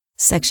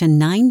Section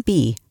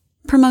 9B,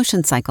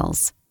 Promotion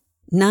Cycles.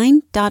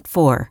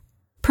 9.4,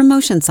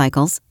 Promotion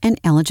Cycles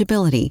and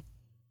Eligibility.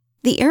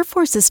 The Air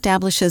Force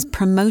establishes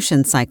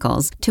promotion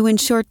cycles to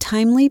ensure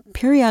timely,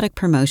 periodic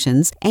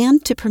promotions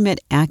and to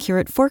permit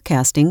accurate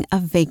forecasting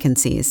of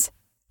vacancies.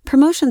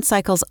 Promotion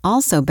cycles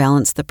also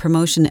balance the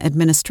promotion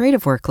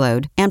administrative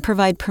workload and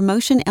provide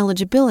promotion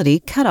eligibility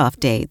cutoff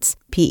dates,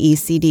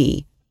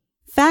 PECD.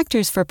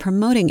 Factors for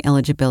promoting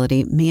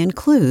eligibility may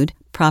include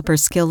proper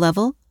skill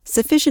level,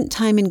 sufficient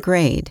time in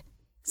grade,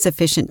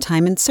 sufficient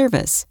time in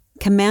service,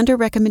 commander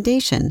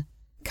recommendation,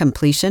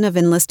 completion of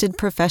enlisted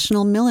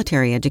professional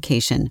military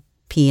education,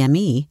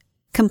 PME,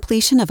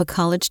 completion of a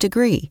college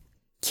degree,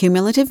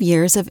 cumulative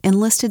years of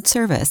enlisted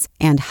service,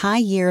 and high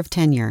year of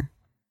tenure.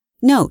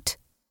 Note: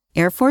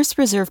 Air Force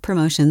Reserve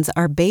promotions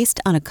are based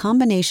on a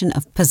combination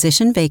of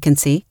position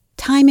vacancy,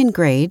 time in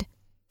grade,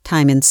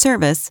 time in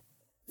service,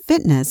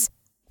 fitness,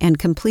 and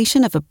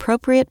completion of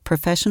appropriate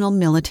professional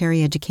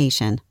military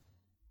education.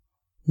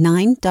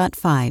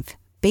 9.5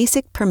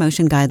 Basic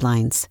Promotion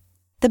Guidelines.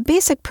 The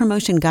basic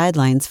promotion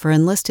guidelines for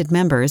enlisted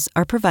members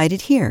are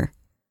provided here.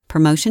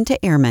 Promotion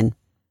to Airman.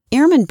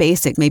 Airman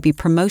Basic may be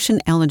promotion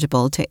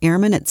eligible to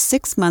Airman at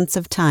 6 months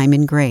of time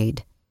in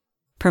grade.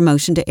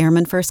 Promotion to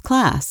Airman First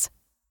Class.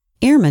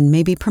 Airman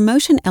may be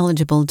promotion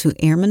eligible to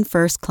Airman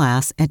First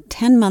Class at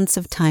 10 months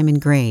of time in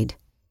grade.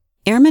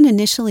 Airmen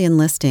initially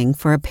enlisting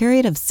for a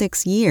period of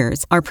 6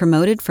 years are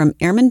promoted from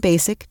Airman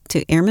Basic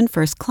to Airman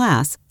First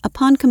Class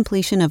upon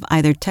completion of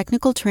either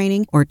technical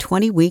training or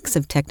 20 weeks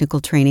of technical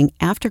training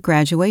after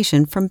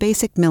graduation from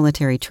basic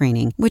military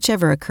training,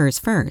 whichever occurs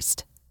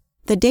first.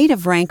 The date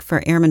of rank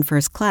for Airman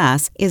First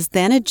Class is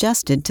then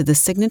adjusted to the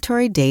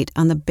signatory date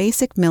on the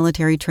Basic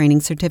Military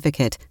Training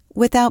Certificate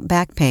without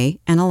back pay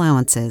and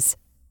allowances.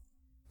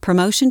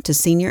 Promotion to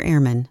Senior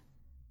Airman.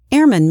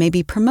 Airmen may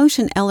be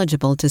promotion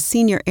eligible to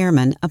Senior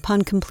Airman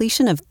upon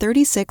completion of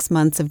 36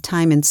 months of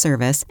time in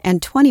service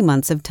and 20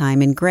 months of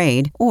time in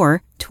grade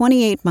or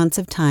 28 months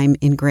of time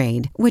in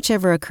grade,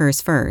 whichever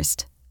occurs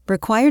first.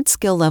 Required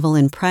skill level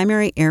in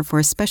Primary Air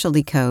Force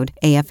Specialty Code,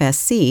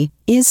 AFSC,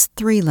 is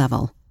 3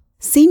 level.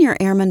 Senior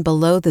Airman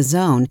below the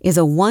zone is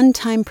a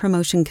one-time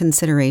promotion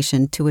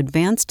consideration to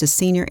advance to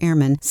Senior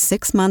Airman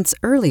 6 months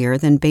earlier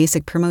than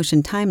basic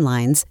promotion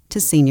timelines to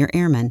Senior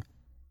Airman.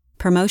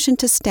 Promotion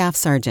to Staff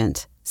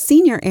Sergeant.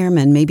 Senior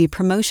Airmen may be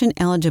promotion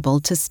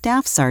eligible to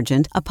Staff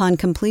Sergeant upon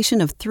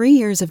completion of 3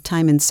 years of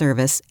time in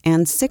service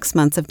and 6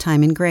 months of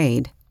time in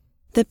grade.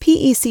 The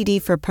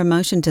PECD for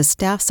promotion to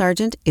Staff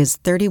Sergeant is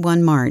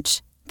 31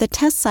 March. The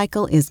test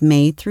cycle is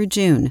May through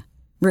June.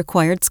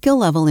 Required skill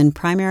level in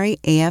Primary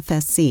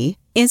AFSC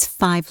is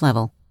 5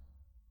 level.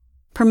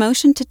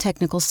 Promotion to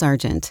Technical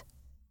Sergeant.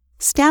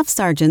 Staff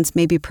Sergeants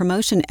may be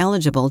promotion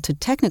eligible to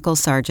Technical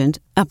Sergeant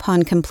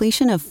upon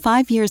completion of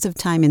 5 years of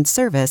time in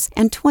service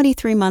and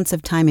 23 months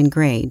of time in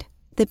grade.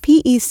 The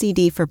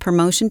PECD for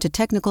promotion to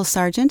Technical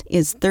Sergeant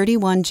is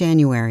 31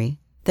 January.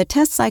 The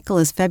test cycle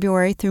is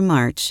February through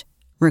March.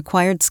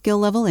 Required skill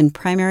level in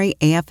Primary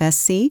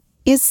AFSC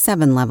is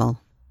 7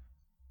 level.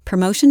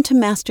 Promotion to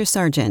Master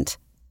Sergeant.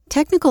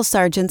 Technical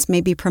Sergeants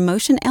may be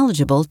promotion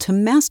eligible to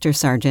Master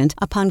Sergeant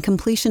upon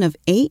completion of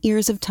 8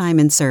 years of time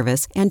in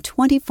service and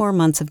 24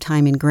 months of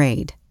time in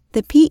grade.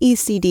 The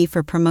PECD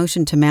for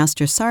promotion to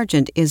Master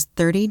Sergeant is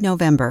 30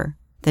 November.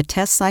 The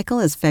test cycle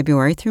is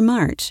February through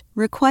March.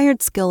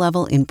 Required skill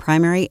level in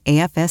Primary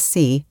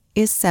AFSC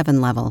is 7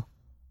 level.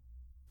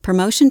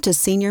 Promotion to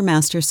Senior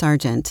Master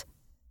Sergeant.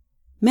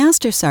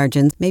 Master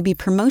Sergeants may be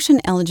promotion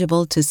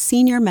eligible to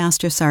Senior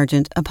Master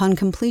Sergeant upon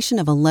completion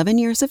of 11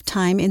 years of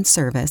time in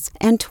service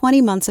and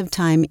 20 months of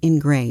time in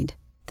grade.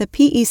 The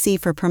PEC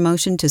for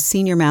promotion to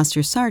Senior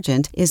Master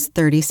Sergeant is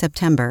 30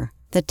 September.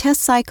 The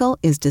test cycle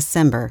is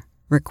December.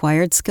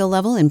 Required skill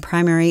level in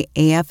Primary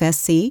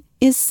AFSC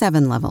is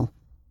 7 level.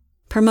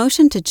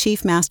 Promotion to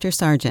Chief Master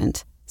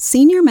Sergeant.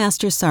 Senior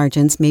Master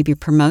Sergeants may be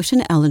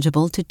promotion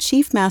eligible to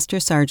Chief Master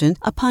Sergeant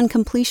upon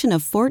completion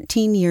of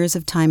 14 years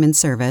of time in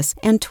service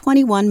and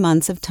 21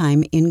 months of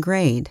time in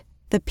grade.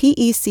 The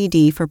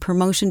PECD for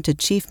promotion to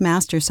Chief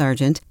Master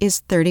Sergeant is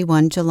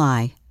 31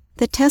 July.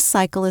 The test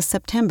cycle is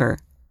September.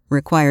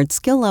 Required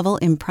skill level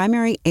in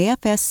Primary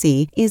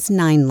AFSC is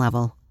 9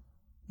 level.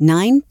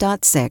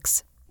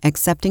 9.6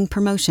 Accepting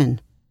Promotion.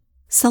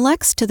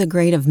 Selects to the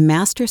grade of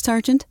Master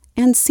Sergeant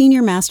and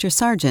Senior Master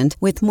Sergeant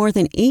with more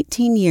than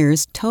 18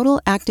 years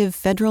total active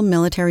federal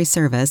military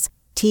service,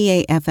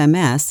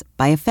 TAFMS,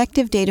 by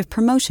effective date of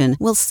promotion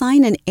will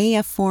sign an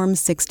AF Form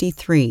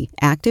 63,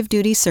 Active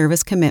Duty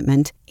Service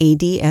Commitment,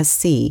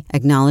 ADSC,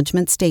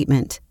 Acknowledgement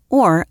Statement,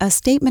 or a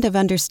Statement of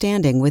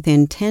Understanding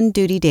within 10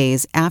 duty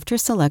days after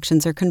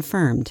selections are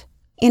confirmed.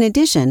 In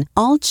addition,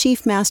 all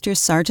Chief Master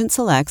Sergeant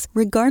selects,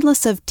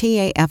 regardless of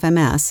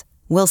TAFMS,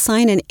 will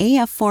sign an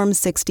AF Form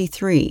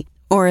 63,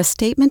 or a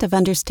Statement of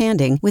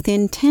Understanding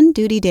within 10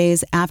 duty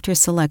days after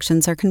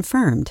selections are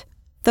confirmed.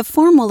 The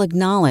form will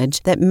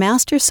acknowledge that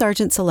Master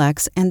Sergeant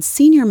Selects and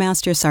Senior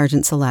Master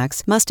Sergeant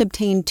Selects must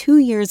obtain 2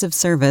 years of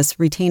service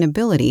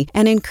retainability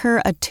and incur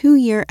a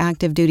 2-year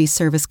active duty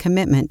service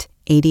commitment,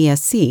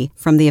 ADSC,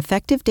 from the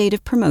effective date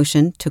of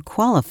promotion to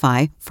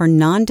qualify for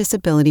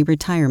non-disability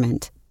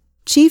retirement.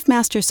 Chief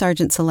Master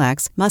Sergeant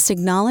Selects must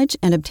acknowledge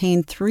and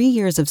obtain 3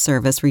 years of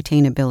service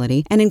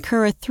retainability and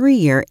incur a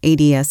 3-year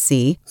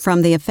ADSC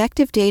from the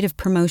effective date of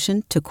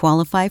promotion to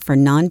qualify for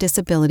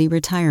non-disability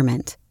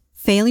retirement.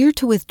 Failure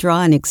to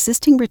withdraw an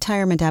existing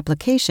retirement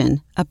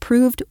application,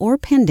 approved or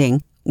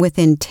pending,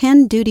 within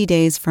 10 duty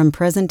days from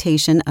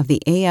presentation of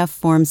the AF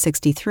Form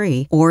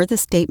 63 or the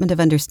Statement of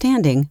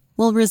Understanding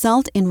will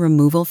result in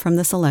removal from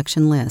the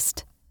selection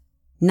list.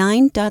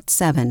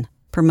 9.7.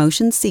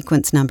 Promotion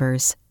Sequence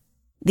Numbers.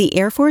 The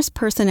Air Force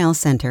Personnel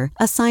Center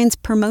assigns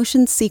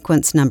promotion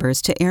sequence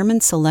numbers to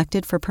airmen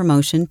selected for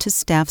promotion to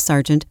Staff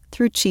Sergeant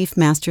through Chief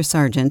Master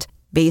Sergeant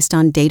based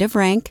on date of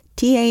rank,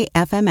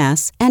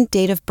 TAFMS, and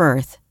date of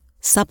birth.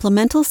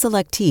 Supplemental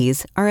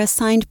selectees are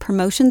assigned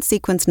promotion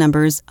sequence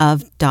numbers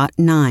of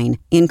 .9,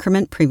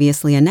 increment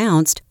previously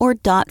announced, or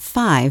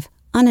 .5,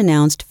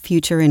 unannounced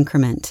future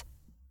increment.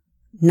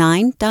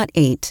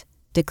 9.8.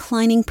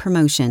 Declining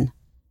promotion.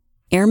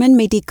 Airmen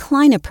may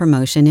decline a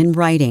promotion in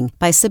writing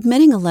by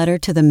submitting a letter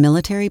to the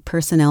Military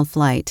Personnel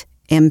Flight,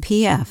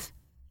 MPF.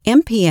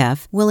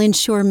 MPF will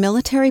ensure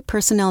Military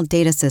Personnel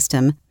Data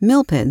System,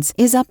 MILPDS,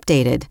 is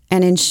updated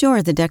and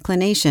ensure the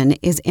declination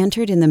is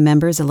entered in the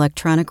member's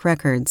electronic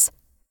records.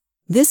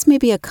 This may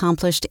be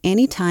accomplished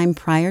any time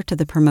prior to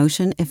the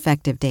promotion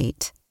effective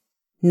date.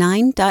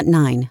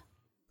 9.9.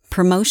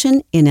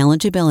 Promotion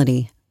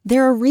ineligibility.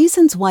 There are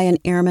reasons why an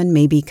airman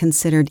may be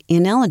considered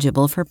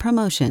ineligible for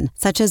promotion,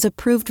 such as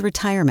approved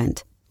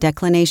retirement,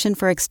 declination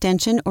for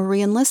extension or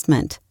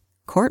reenlistment,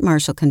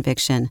 court-martial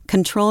conviction,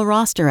 control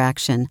roster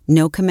action,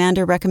 no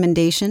commander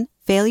recommendation,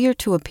 failure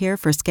to appear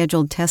for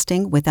scheduled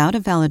testing without a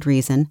valid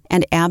reason,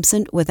 and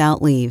absent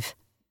without leave.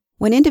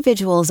 When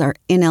individuals are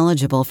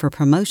ineligible for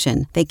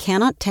promotion, they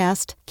cannot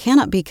test,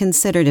 cannot be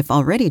considered if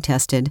already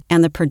tested,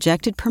 and the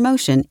projected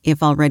promotion,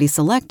 if already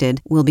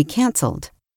selected, will be canceled.